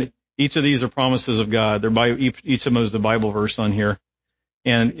 and each of these are promises of God. Each of them is the Bible verse on here,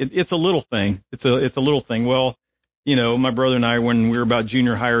 and it's a little thing. It's a little thing. Well, my brother and I, when we were about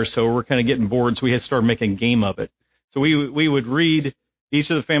junior high or so, we're kind of getting bored, so we had started making a game of it. So we would read. Each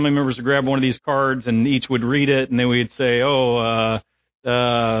of the family members would grab one of these cards, and each would read it, and then we'd say,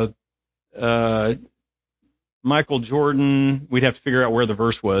 Michael Jordan. We'd have to figure out where the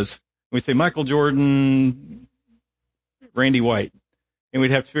verse was. We'd say Michael Jordan, Randy White, and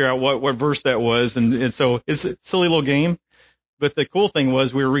we'd have to figure out what verse that was. And so it's a silly little game. But the cool thing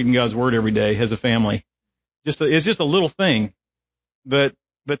was we were reading God's Word every day as a family. It's just a little thing. But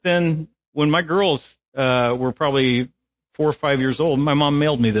then when my girls were probably 4 or 5 years old, my mom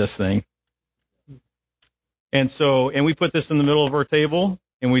mailed me this thing. And we put this in the middle of our table,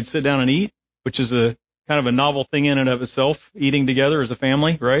 and we'd sit down and eat, which is a kind of a novel thing in and of itself, eating together as a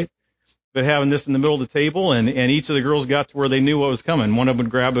family, right? But having this in the middle of the table, and each of the girls got to where they knew what was coming. One of them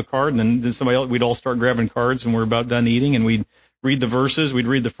would grab a card, and then somebody else, we'd all start grabbing cards, and we're about done eating, and we'd read the verses, we'd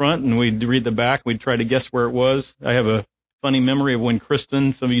read the front, and we'd read the back, we'd try to guess where it was. I have a funny memory of when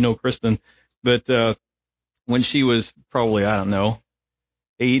Kristen, some of you know Kristen, but when she was probably,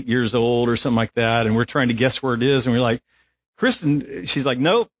 8 years old or something like that, and we're trying to guess where it is, and we're like, Kristen, she's like,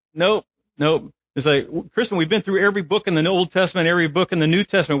 nope. It's like, Kristen, we've been through every book in the Old Testament, every book in the New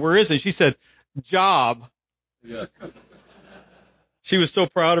Testament. Where is it? She said, job. Yeah. She was so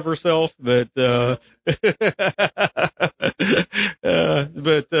proud of herself, but it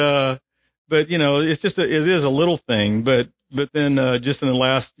is a little thing, but then just in the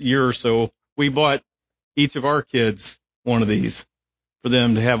last year or so, we bought each of our kids one of these for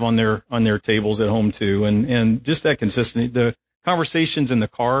them to have on their tables at home too, and just that consistency. The conversations in the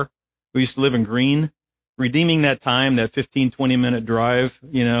car. We used to live in Greene, redeeming that time, that 15, 20-minute drive,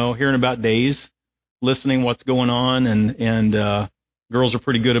 hearing about days, listening what's going on, and girls are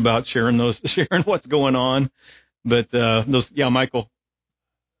pretty good about sharing what's going on. But Michael.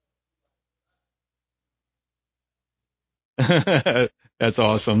 That's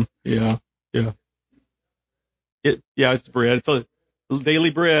awesome. Yeah. It's bread. It's a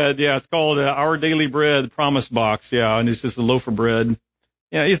daily bread. Yeah, it's called Our Daily Bread Promise Box. Yeah, and it's just a loaf of bread.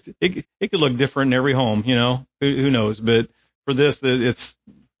 Yeah, it could look different in every home, who knows? But for this, it's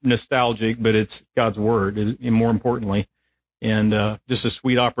nostalgic, but it's God's Word, more importantly, and just a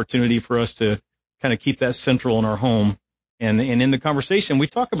sweet opportunity for us to kind of keep that central in our home. And in the conversation, we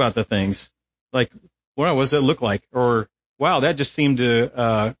talk about the things like, wow, what does that look like? Or, wow, that just seemed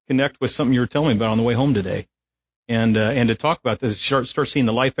to connect with something you were telling me about on the way home today. And to talk about this, start seeing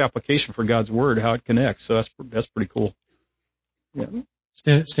the life application for God's Word, how it connects. So that's pretty cool. Yeah.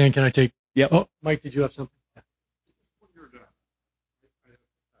 Stan, can I take? Yeah. Oh, Mike, did you have something?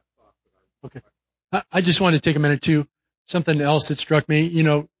 Okay. I just wanted to take a minute too. Something else that struck me.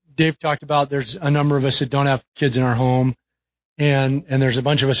 Dave talked about there's a number of us that don't have kids in our home, and there's a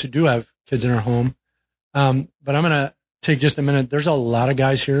bunch of us who do have kids in our home. But I'm gonna take just a minute. There's a lot of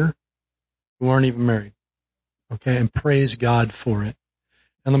guys here who aren't even married. Okay, and praise God for it.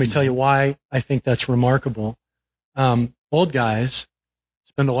 And let me tell you why I think that's remarkable. Old guys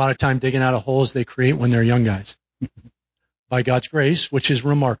spend a lot of time digging out of holes they create when they're young guys. By God's grace, which is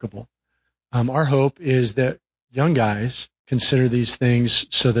remarkable. Our hope is that young guys consider these things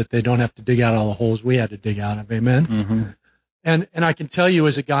so that they don't have to dig out all the holes we had to dig out of. Amen? Mm-hmm. And I can tell you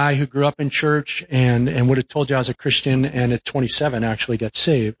as a guy who grew up in church and would have told you I was a Christian and at 27 actually got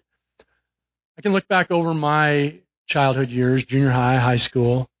saved, I can look back over my childhood years, junior high, high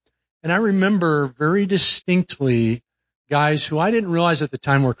school, and I remember very distinctly guys who I didn't realize at the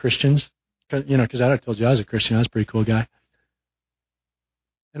time were Christians, because I told you I was a Christian. I was a pretty cool guy.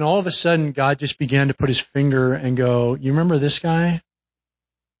 And all of a sudden, God just began to put his finger and go, you remember this guy?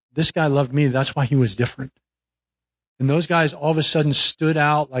 This guy loved me. That's why he was different. And those guys all of a sudden stood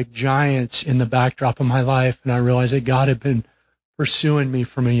out like giants in the backdrop of my life, and I realized that God had been pursuing me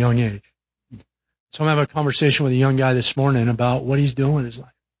from a young age. So I'm having a conversation with a young guy this morning about what he's doing in his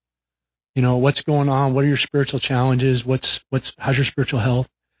life. What's going on? What are your spiritual challenges? How's your spiritual health?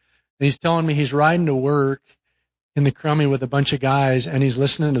 And he's telling me he's riding to work in the crummy with a bunch of guys, and he's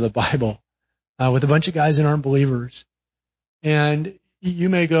listening to the Bible with a bunch of guys that aren't believers. And you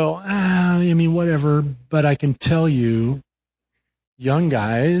may go, whatever, but I can tell you, young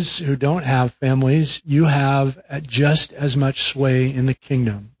guys who don't have families, you have just as much sway in the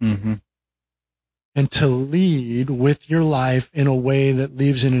kingdom. Mm-hmm. And to lead with your life in a way that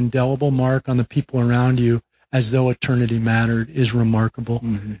leaves an indelible mark on the people around you as though eternity mattered is remarkable.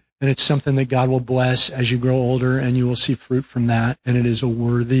 Mm-hmm. And it's something that God will bless as you grow older, and you will see fruit from that. And it is a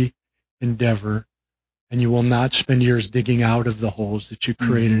worthy endeavor. And you will not spend years digging out of the holes that you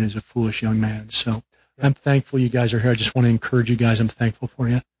created Mm-hmm. as a foolish young man. So I'm thankful you guys are here. I just want to encourage you guys. I'm thankful for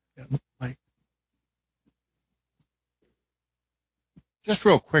you. Mike. Just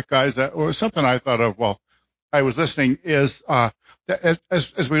real quick, guys, that was something I thought of while I was listening is that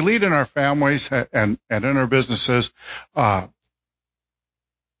as we lead in our families and in our businesses,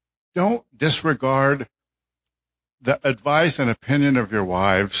 don't disregard the advice and opinion of your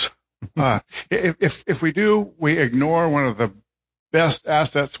wives. If we do, we ignore one of the best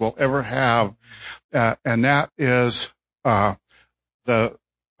assets we'll ever have, and that is the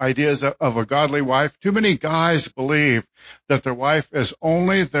ideas of a godly wife. Too many guys believe that their wife is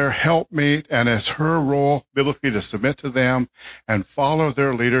only their helpmeet, and it's her role biblically to submit to them and follow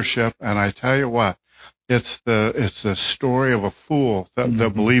their leadership. And I tell you what, it's the story of a fool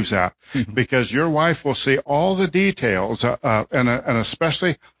that believes that, because your wife will see all the details, and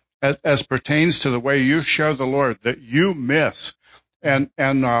especially as pertains to the way you show the Lord that you miss. And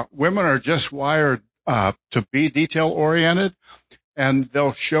women are just wired to be detail oriented, and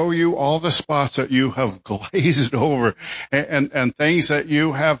they'll show you all the spots that you have glazed over and things that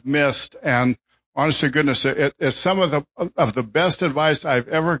you have missed. And honest to goodness, it's some of the best advice I've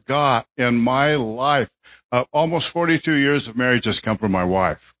ever got in my life. Almost 42 years of marriage has come from my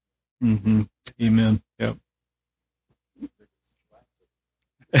wife. Mm-hmm. Amen. Yep.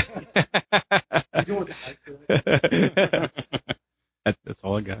 That's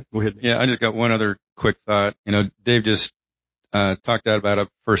all I got. Go ahead. Yeah, I just got one other quick thought. Dave just talked about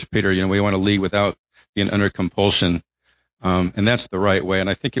 1 Peter. We want to lead without being under compulsion, and that's the right way. And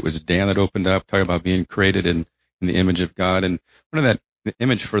I think it was Dan that opened up talking about being created in the image of God. And one of the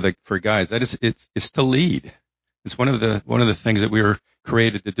image for guys, that is it's to lead. It's one of the things that we were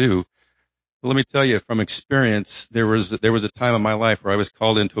created to do. But let me tell you from experience, there was a time in my life where I was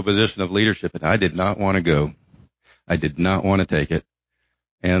called into a position of leadership, and I did not want to go. I did not want to take it.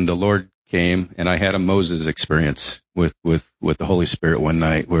 And the Lord came, and I had a Moses experience with the Holy Spirit one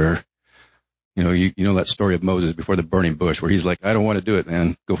night where, you know that story of Moses before the burning bush where he's like, I don't want to do it,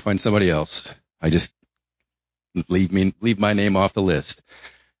 man. Go find somebody else. I just leave my name off the list.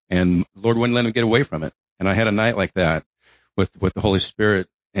 And the Lord wouldn't let him get away from it. And I had a night like that with the Holy Spirit,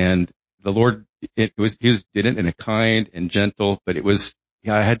 and the Lord, he did it in a kind and gentle, but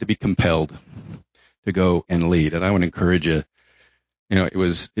I had to be compelled to go and lead. And I would encourage you, it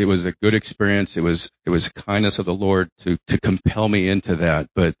was a good experience. It was kindness of the Lord to compel me into that.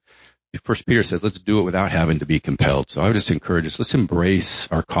 But First Peter says, let's do it without having to be compelled. So I would just encourage us, let's embrace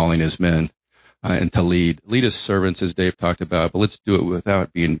our calling as men, and to lead as servants, as Dave talked about, but let's do it without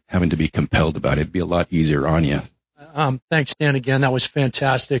having to be compelled about it. It'd be a lot easier on you. Thanks, Dan. Again, that was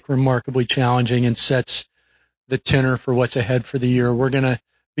fantastic, remarkably challenging, and sets the tenor for what's ahead for the year. We're going to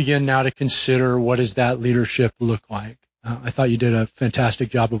begin now to consider what does that leadership look like. I thought you did a fantastic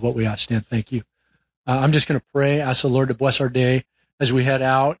job of what we asked, Dan. Thank you. I'm just going to pray, ask the Lord to bless our day as we head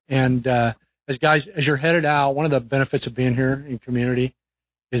out. And as you're headed out, one of the benefits of being here in community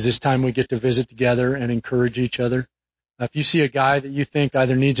is this time we get to visit together and encourage each other. If you see a guy that you think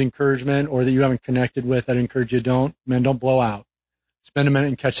either needs encouragement or that you haven't connected with, I'd encourage you don't blow out. Spend a minute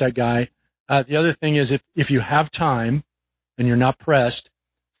and catch that guy. The other thing is if you have time and you're not pressed,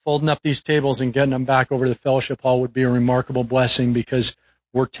 folding up these tables and getting them back over to the fellowship hall would be a remarkable blessing, because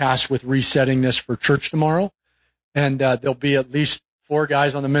we're tasked with resetting this for church tomorrow. And there'll be at least 4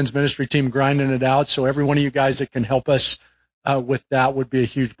 guys on the men's ministry team grinding it out. So every one of you guys that can help us with that would be a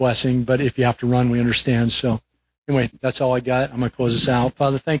huge blessing. But if you have to run, we understand. So anyway, that's all I got. I'm going to close this out.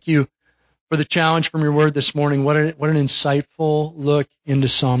 Father, thank you for the challenge from your word this morning. What an insightful look into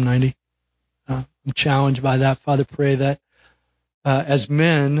Psalm 90. I'm challenged by that. Father, pray that as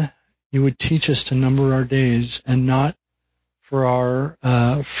men, you would teach us to number our days, and not for our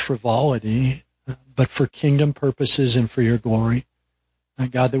frivolity, but for kingdom purposes and for your glory.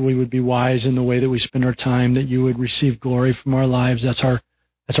 God, that we would be wise in the way that we spend our time, that you would receive glory from our lives. That's our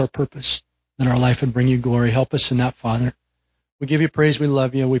purpose, that our life would bring you glory. Help us in that, Father. We give you praise. We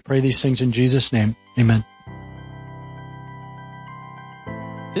love you. We pray these things in Jesus' name. Amen.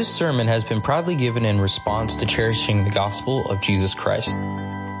 This sermon has been proudly given in response to cherishing the gospel of Jesus Christ.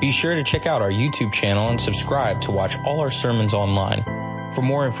 Be sure to check out our YouTube channel and subscribe to watch all our sermons online. For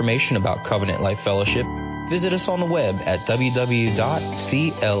more information about Covenant Life Fellowship, visit us on the web at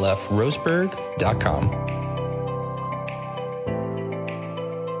www.clfroseburg.com.